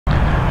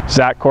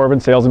Zach Corbin,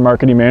 Sales and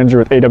Marketing Manager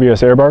with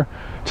AWS Airbar.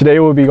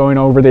 Today we'll be going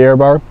over the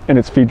Airbar and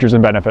its features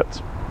and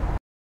benefits.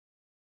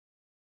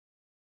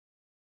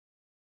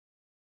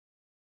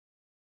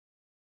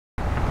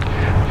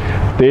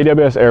 The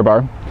AWS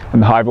Airbar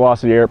and the high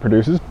velocity air it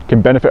produces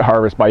can benefit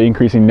harvest by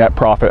increasing net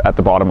profit at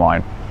the bottom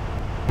line.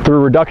 Through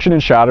a reduction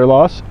in shatter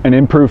loss and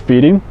improved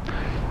feeding,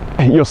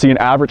 you'll see an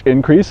average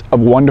increase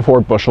of 1 to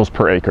 4 bushels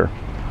per acre.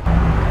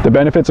 The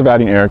benefits of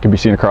adding air can be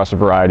seen across a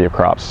variety of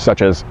crops,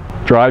 such as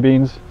dry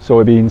beans,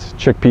 soybeans,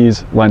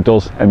 chickpeas,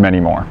 lentils, and many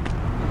more.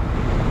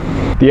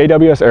 The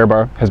AWS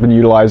Airbar has been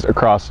utilized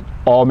across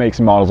all makes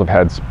and models of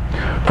heads.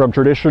 From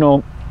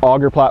traditional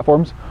auger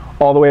platforms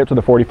all the way up to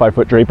the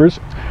 45-foot drapers,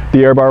 the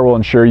Airbar will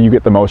ensure you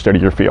get the most out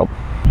of your field.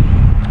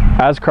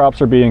 As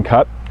crops are being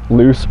cut,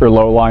 loose or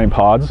low-lying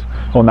pods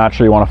will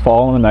naturally want to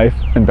fall on the knife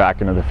and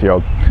back into the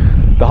field.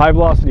 The high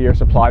velocity air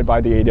supplied by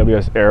the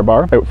AWS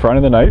Airbar out front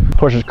of the knife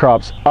pushes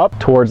crops up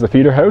towards the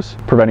feeder house,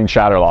 preventing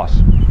shatter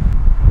loss.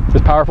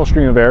 This powerful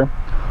stream of air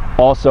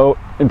also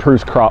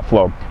improves crop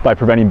flow by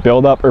preventing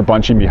buildup or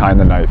bunching behind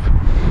the knife.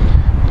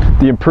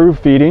 The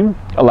improved feeding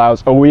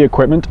allows OE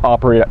equipment to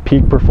operate at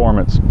peak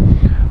performance,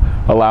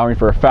 allowing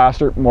for a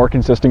faster, more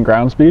consistent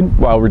ground speed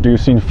while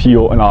reducing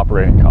fuel and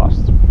operating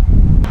costs.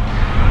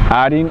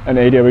 Adding an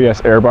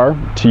AWS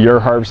Airbar to your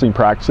harvesting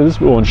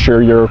practices will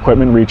ensure your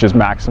equipment reaches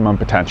maximum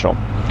potential,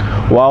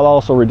 while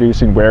also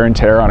reducing wear and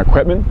tear on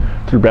equipment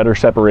through better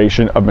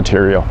separation of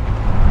material.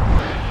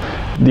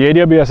 The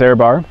AWS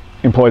Airbar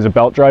employs a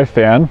belt drive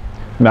fan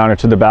mounted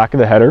to the back of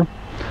the header,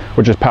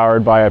 which is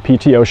powered by a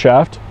PTO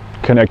shaft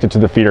connected to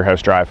the feeder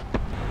house drive.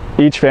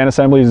 Each fan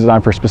assembly is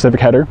designed for a specific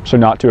header, so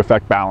not to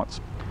affect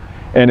balance,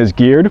 and is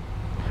geared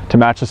to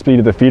match the speed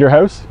of the feeder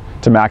house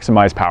to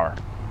maximize power.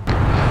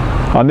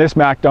 On this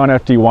MacDon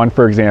FD1,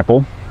 for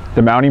example,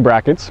 the mounting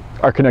brackets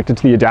are connected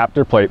to the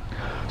adapter plate,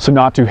 so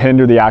not to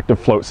hinder the active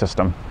float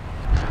system.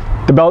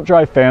 The belt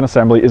drive fan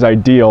assembly is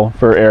ideal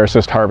for air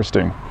assist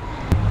harvesting.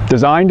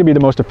 Designed to be the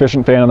most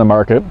efficient fan on the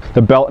market,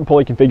 the belt and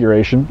pulley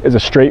configuration is a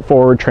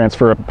straightforward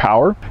transfer of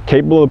power,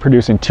 capable of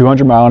producing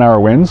 200-mile-an-hour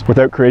winds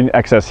without creating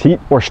excess heat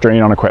or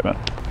strain on equipment.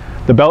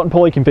 The belt and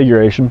pulley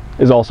configuration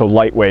is also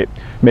lightweight,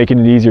 making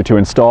it easier to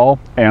install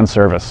and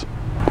service.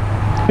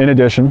 In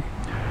addition,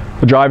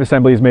 the drive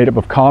assembly is made up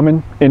of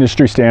common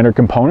industry standard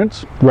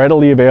components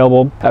readily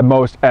available at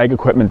most ag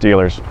equipment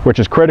dealers, which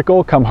is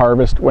critical come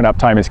harvest when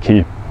uptime is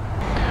key.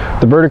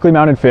 The vertically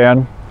mounted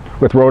fan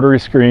with rotary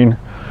screen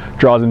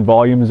draws in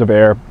volumes of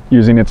air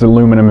using its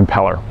aluminum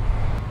impeller.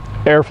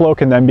 Airflow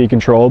can then be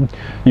controlled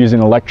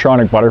using an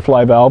electronic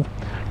butterfly valve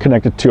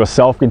connected to a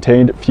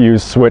self-contained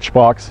fused switch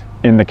box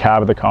in the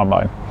cab of the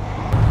combine.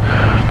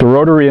 The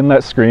rotary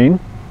inlet screen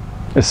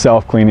is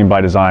self-cleaning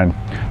by design.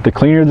 The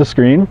cleaner the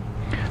screen,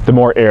 the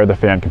more air the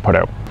fan can put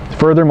out.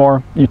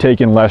 Furthermore, you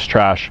take in less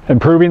trash,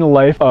 improving the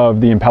life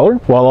of the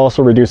impeller while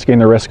also reducing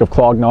the risk of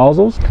clogged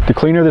nozzles. The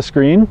cleaner the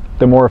screen,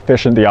 the more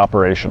efficient the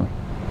operation.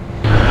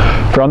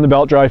 From the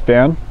belt drive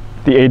fan,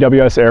 the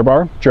AWS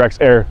Airbar directs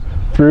air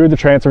through the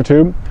transfer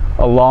tube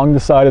along the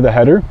side of the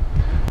header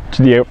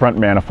to the out front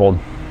manifold.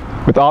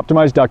 With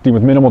optimized ducting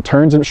with minimal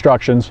turns and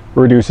obstructions,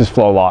 reduces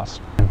flow loss.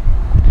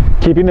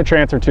 Keeping the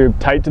transfer tube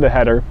tight to the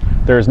header,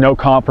 there is no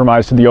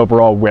compromise to the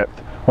overall width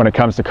when it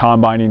comes to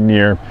combining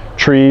near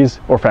trees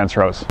or fence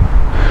rows.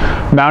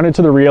 Mounted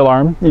to the reel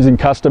arm using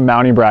custom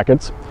mounting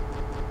brackets,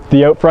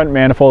 the out front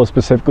manifold is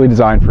specifically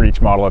designed for each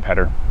model of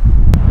header.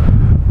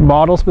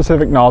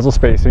 Model-specific nozzle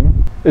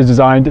spacing is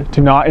designed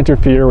to not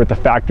interfere with the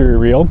factory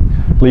reel,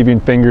 leaving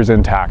fingers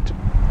intact.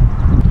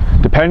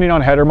 Depending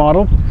on header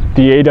model,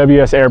 the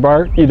AWS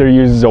Airbar either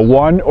uses a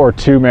 1 or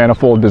 2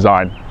 manifold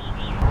design.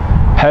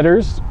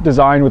 Headers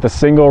designed with a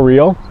single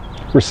reel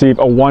receive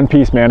a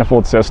one-piece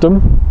manifold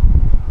system.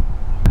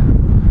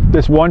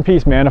 This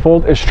one-piece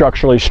manifold is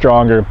structurally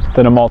stronger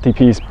than a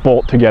multi-piece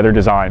bolt-together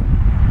design.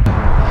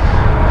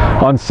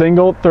 On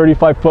single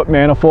 35-foot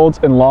manifolds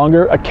and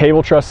longer, a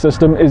cable truss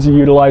system is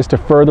utilized to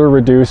further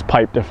reduce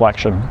pipe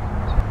deflection.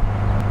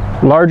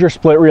 Larger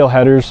split reel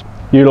headers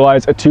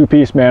utilize a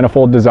 2-piece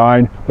manifold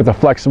design with a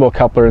flexible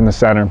coupler in the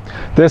center.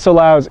 This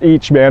allows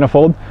each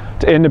manifold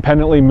to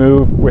independently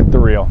move with the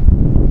reel.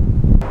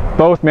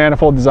 Both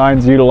manifold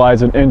designs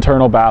utilize an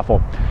internal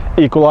baffle,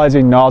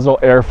 equalizing nozzle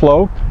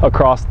airflow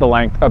across the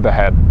length of the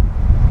head.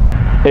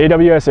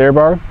 AWS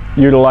Airbar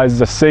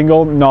utilizes a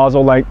single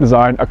nozzle length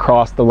design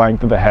across the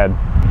length of the head,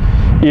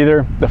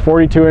 either the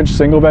 42-inch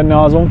single bend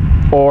nozzle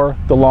or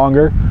the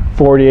longer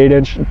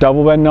 48-inch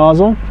double bend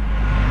nozzle.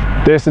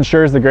 This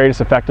ensures the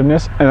greatest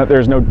effectiveness and that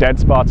there's no dead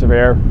spots of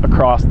air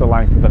across the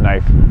length of the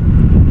knife.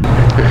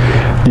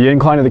 The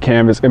incline of the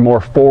canvas and more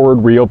forward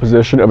reel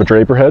position of a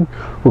draper head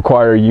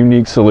require a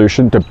unique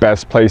solution to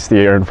best place the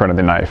air in front of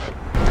the knife.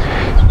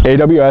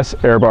 AWS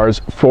Airbar's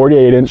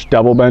 48-inch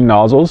double bend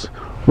nozzles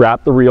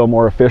wrap the reel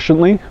more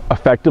efficiently,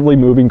 effectively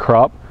moving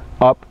crop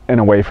up and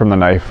away from the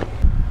knife.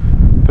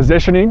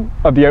 Positioning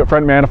of the out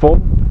front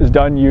manifold is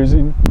done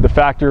using the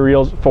factory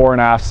reel's fore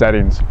and aft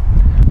settings,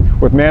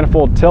 with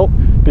manifold tilt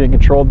being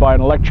controlled by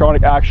an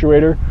electronic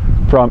actuator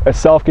from a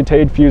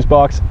self-contained fuse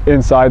box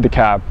inside the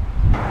cab.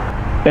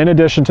 In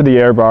addition to the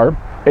Airbar,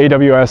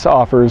 AWS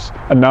offers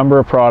a number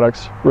of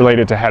products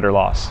related to header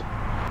loss.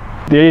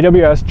 The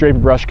AWS Draper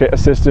Brush Kit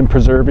assists in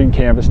preserving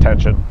canvas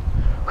tension.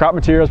 Crop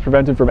material is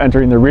prevented from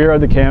entering the rear of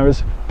the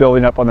canvas,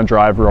 building up on the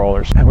drive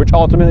rollers, which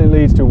ultimately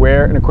leads to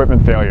wear and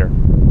equipment failure.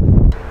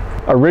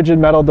 A rigid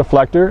metal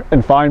deflector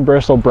and fine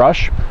bristle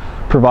brush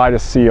provide a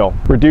seal,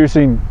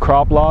 reducing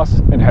crop loss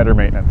and header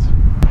maintenance.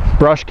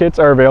 Brush kits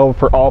are available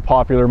for all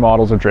popular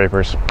models of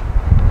drapers.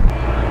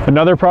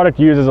 Another product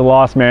used as a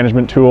loss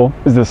management tool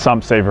is the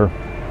sump saver.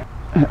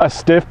 A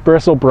stiff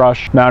bristle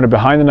brush mounted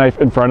behind the knife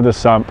in front of the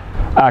sump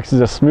acts as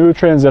a smooth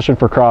transition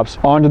for crops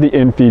onto the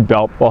infeed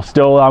belt while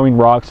still allowing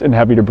rocks and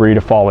heavy debris to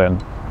fall in.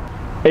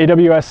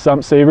 AWS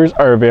sump savers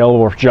are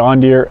available for John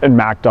Deere and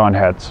MacDon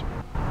heads.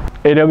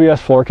 AWS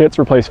floor kits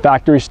replace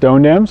factory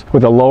stone dams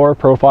with a lower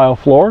profile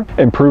floor,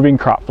 improving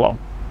crop flow.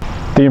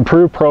 The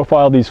improved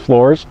profile of these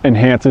floors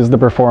enhances the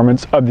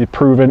performance of the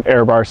proven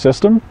Airbar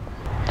system.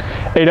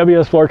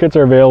 AWS floor kits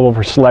are available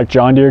for select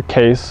John Deere,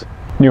 Case,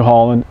 New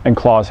Holland, and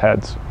Claus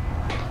heads.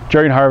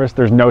 During harvest,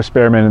 there's no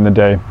spare minute in the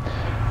day,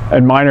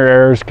 and minor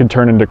errors can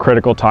turn into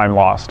critical time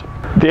lost.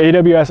 The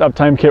AWS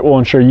Uptime Kit will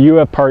ensure you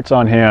have parts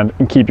on hand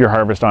and keep your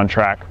harvest on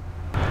track.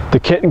 The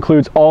kit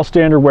includes all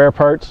standard wear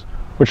parts,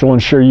 which will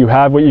ensure you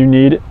have what you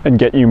need and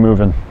get you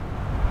moving.